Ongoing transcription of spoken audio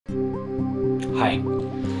Hi,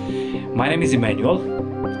 my name is Emmanuel.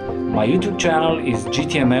 My YouTube channel is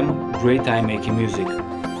GTMM Great Time Making Music.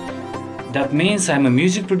 That means I'm a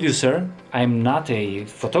music producer. I'm not a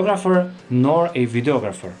photographer nor a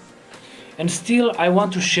videographer. And still I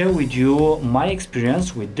want to share with you my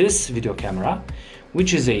experience with this video camera,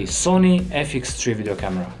 which is a Sony FX3 video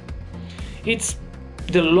camera. It's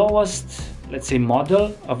the lowest, let's say,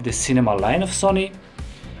 model of the cinema line of Sony,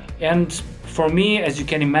 and for me, as you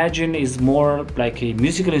can imagine, is more like a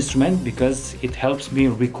musical instrument because it helps me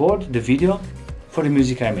record the video for the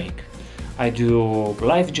music I make. I do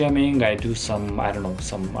live jamming, I do some, I don't know,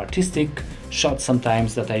 some artistic shots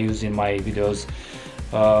sometimes that I use in my videos.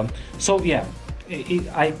 So yeah,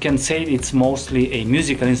 I can say it's mostly a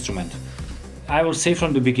musical instrument. I will say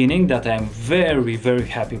from the beginning that I'm very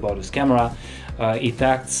happy about this camera. It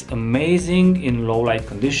acts amazing in low light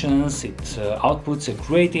conditions. It outputs a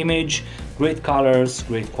great image, great colors,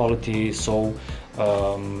 great quality. So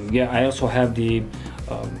yeah, I also have the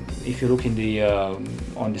if you look in the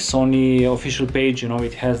on the Sony official page, you know,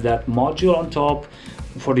 it has that module on top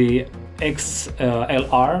for the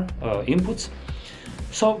XLR inputs.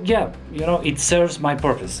 So yeah, you know, it serves my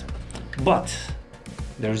purpose. But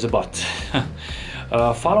there's a but.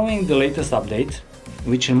 Following the latest update,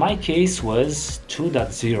 which in my case was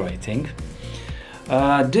 2.0, I think,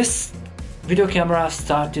 this video camera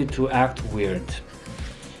started to act weird,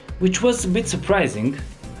 which was a bit surprising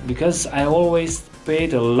because I always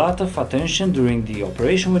paid a lot of attention during the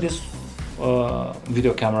operation with this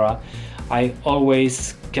video camera. I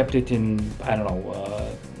always kept it in, I don't know,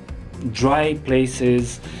 dry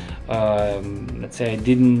places. Let's say I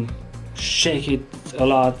didn't shake it a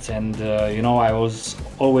lot, and you know, I was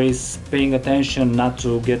always paying attention not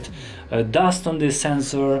to get dust on the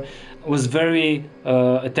sensor. I was very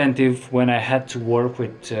attentive when I had to work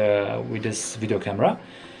with this video camera,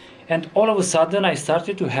 and all of a sudden I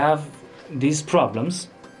started to have these problems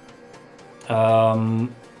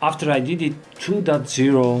after I did it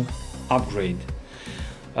 2.0 upgrade.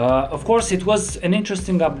 Of course, it was an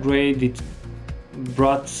interesting upgrade. It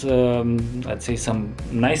brought let's say some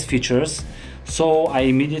nice features, so I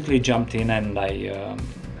immediately jumped in and I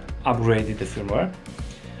upgraded the firmware.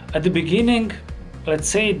 At the beginning, let's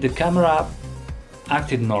say the camera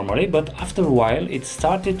acted normally, but after a while it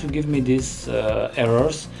started to give me these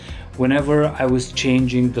errors whenever I was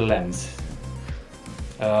changing the lens.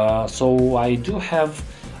 So I do have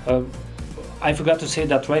I forgot to say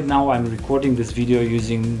that right now I'm recording this video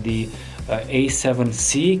using the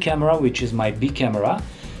A7C camera, which is my B camera,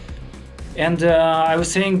 and I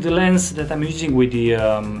was saying the lens that I'm using with the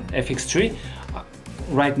FX3.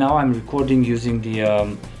 Right now I'm recording using the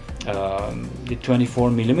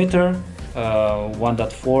 24mm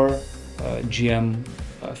 1.4 GM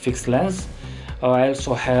fixed lens. I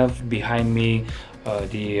also have behind me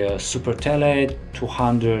the Super Tele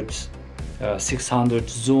 200 600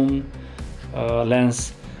 zoom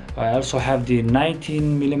lens. I also have the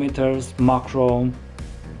 19mm macro,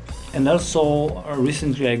 and also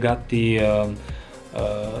recently I got the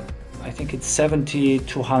I think it's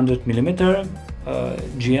 70-200mm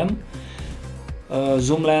GM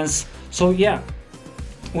zoom lens. So yeah,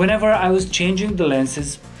 whenever I was changing the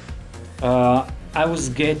lenses, I was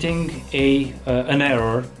getting an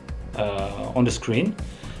error on the screen.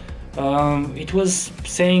 It was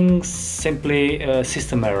saying simply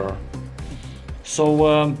system error.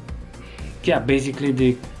 So yeah, basically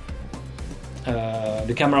the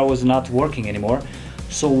camera was not working anymore.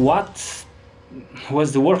 So what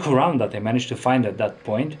was the workaround that I managed to find at that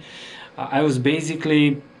point? I was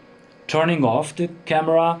basically turning off the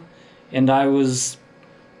camera, and I was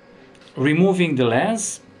removing the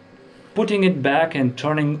lens, putting it back and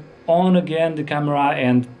turning on again the camera,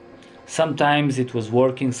 and sometimes it was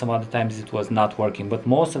working, some other times it was not working, but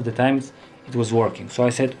most of the times it was working. So I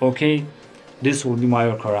said, okay, this will be my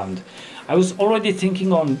workaround. I was already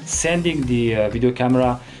thinking on sending the video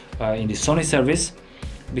camera in the Sony service,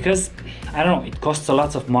 because I don't know, it costs a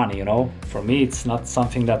lot of money, you know. For me, it's not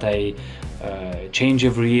something that I change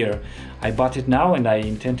every year. I bought it now and I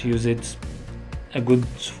intend to use it a good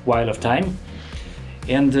while of time,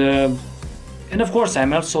 and of course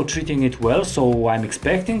I'm also treating it well, so I'm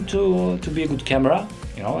expecting to be a good camera,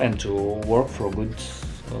 you know, and to work for a good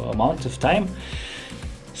amount of time.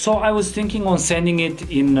 So I was thinking on sending it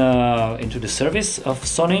in into the service of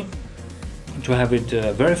Sony to have it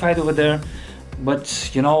verified over there, but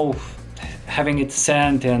you know, having it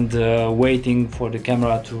sent and waiting for the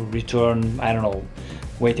camera to return, I don't know,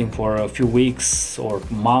 waiting for a few weeks or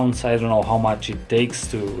months, I don't know how much it takes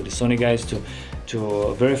to the Sony guys to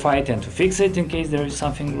verify it and to fix it in case there is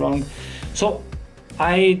something wrong. So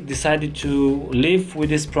I decided to live with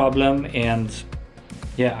this problem, and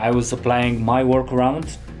yeah, I was applying my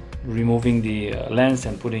workaround, removing the lens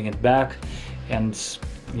and putting it back, and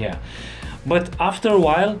yeah. But after a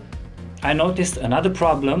while I noticed another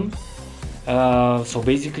problem. So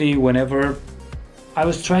basically, whenever I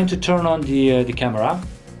was trying to turn on the camera,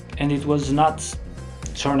 and it was not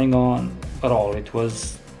turning on at all. It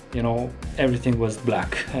was, you know, everything was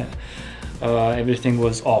black. Everything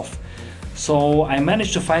was off. So I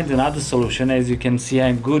managed to find another solution. As you can see,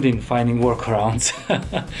 I'm good in finding workarounds.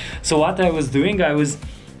 So what I was doing, I was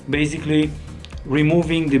basically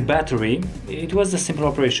removing the battery. It was a simple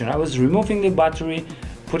operation. I was removing the battery,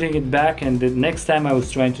 putting it back, and the next time I was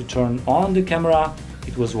trying to turn on the camera,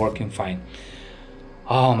 it was working fine.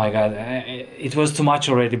 Oh my god, it was too much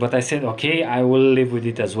already, but I said, okay, I will live with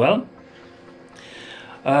it as well.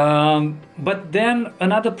 But then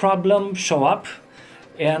another problem showed up,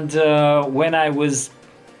 and when I was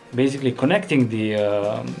basically connecting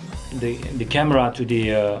the camera to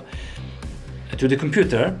the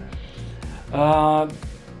computer,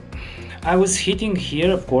 I was hitting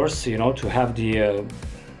here, of course, you know, to have the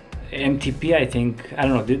MTP, I think, I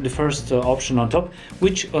don't know, the first option on top,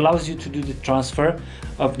 which allows you to do the transfer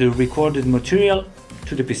of the recorded material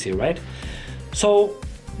to the PC, right? So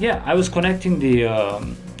yeah, I was connecting the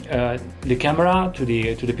camera to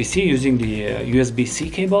the PC using the USB-C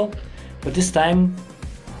cable, but this time,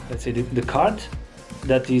 let's say the card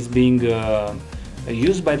that is being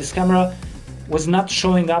used by this camera was not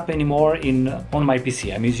showing up anymore on my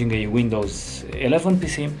PC. I'm using a Windows 11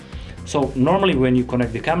 PC. So normally when you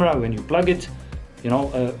connect the camera, when you plug it, you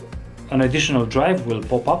know, an additional drive will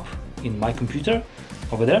pop up in my computer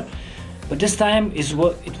over there. But this time it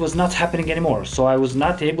was not happening anymore. So I was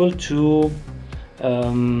not able to,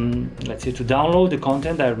 let's say, to download the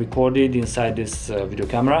content I recorded inside this video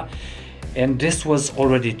camera. And this was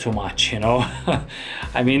already too much, you know.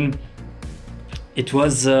 I mean, it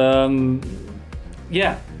was,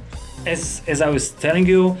 yeah, as I was telling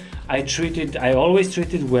you, I always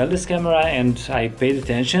treated well this camera, and I paid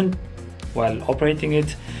attention while operating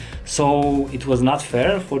it. So it was not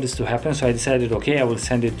fair for this to happen. So I decided, okay, I will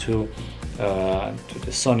send it to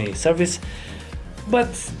the Sony service.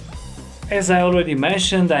 But as I already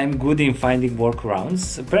mentioned, I'm good in finding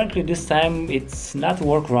workarounds. Apparently this time it's not a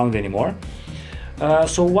workaround anymore.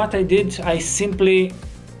 So what I did, I simply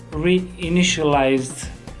reinitialized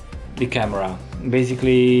the camera.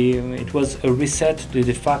 Basically, it was a reset to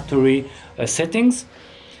the factory settings.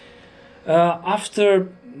 After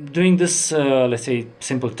doing this, let's say,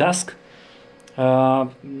 simple task,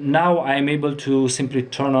 now I'm able to simply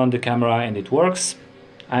turn on the camera and it works.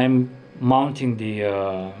 I'm mounting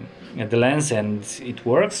the lens and it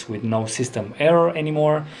works with no system error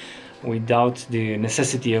anymore, without the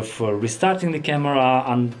necessity of restarting the camera,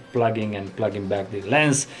 unplugging and plugging back the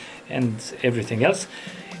lens and everything else.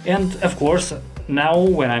 And of course, now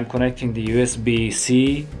when I'm connecting the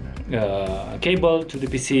USB-C cable to the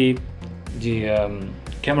PC, the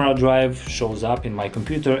camera drive shows up in my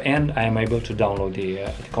computer, and I am able to download the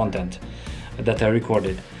content that I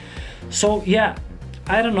recorded. So yeah,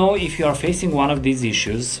 I don't know if you are facing one of these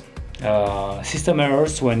issues, system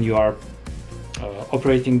errors when you are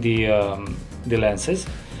operating the lenses,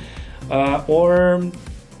 or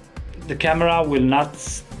the camera will not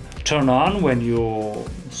turn on when you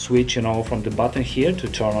switch, you know, from the button here to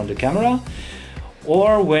turn on the camera,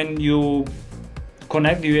 or when you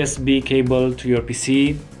connect the USB cable to your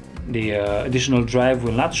PC, the additional drive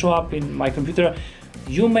will not show up in my computer.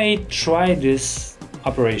 You may try this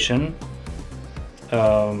operation.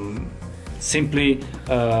 Simply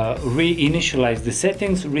reinitialize the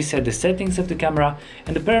settings, reset the settings of the camera,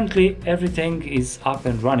 and apparently everything is up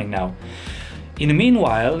and running now. In the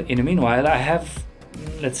meanwhile, I have,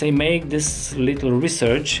 let's say, made this little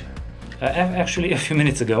research actually a few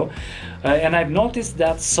minutes ago, and I've noticed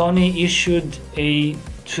that Sony issued a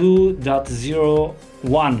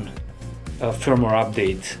 2.01 firmware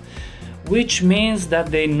update, which means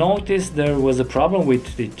that they noticed there was a problem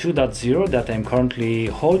with the 2.0 that I'm currently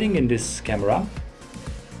holding in this camera.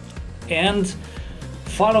 And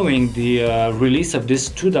following the release of this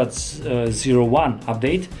 2.01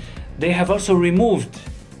 update, they have also removed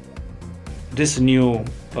this new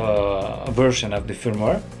version of the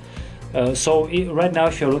firmware. So right now,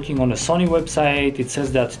 if you're looking on the Sony website, it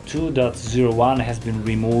says that 2.01 has been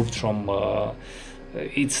removed from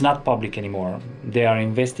it's not public anymore. They are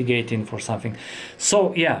investigating for something.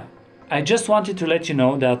 So yeah, I just wanted to let you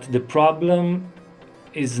know that the problem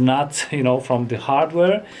is not, you know, from the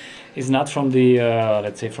hardware, is not from the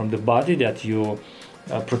let's say from the body that you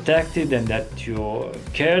protected and that you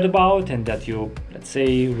cared about and that you, let's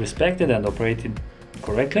say, respected and operated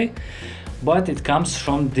correctly, but it comes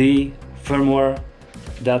from the firmware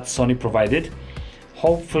that Sony provided.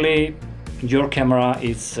 Hopefully your camera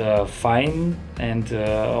is fine, and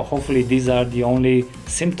hopefully these are the only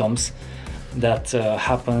symptoms that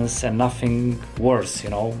happens and nothing worse, you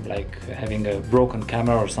know, like having a broken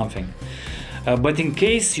camera or something. But in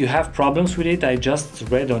case you have problems with it, I just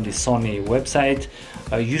read on the Sony website,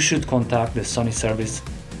 you should contact the Sony service,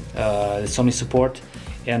 the Sony support,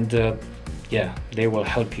 and yeah, they will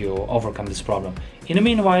help you overcome this problem. In the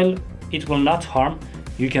meanwhile, it will not harm.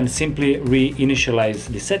 You can simply re-initialize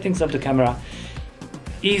the settings of the camera.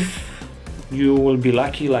 If you will be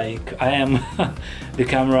lucky like I am, the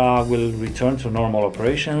camera will return to normal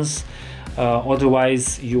operations.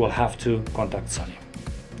 Otherwise, you will have to contact Sony.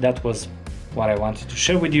 That was what I wanted to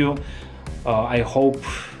share with you. I hope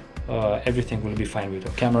everything will be fine with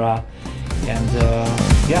your camera. And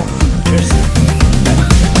yeah, cheers.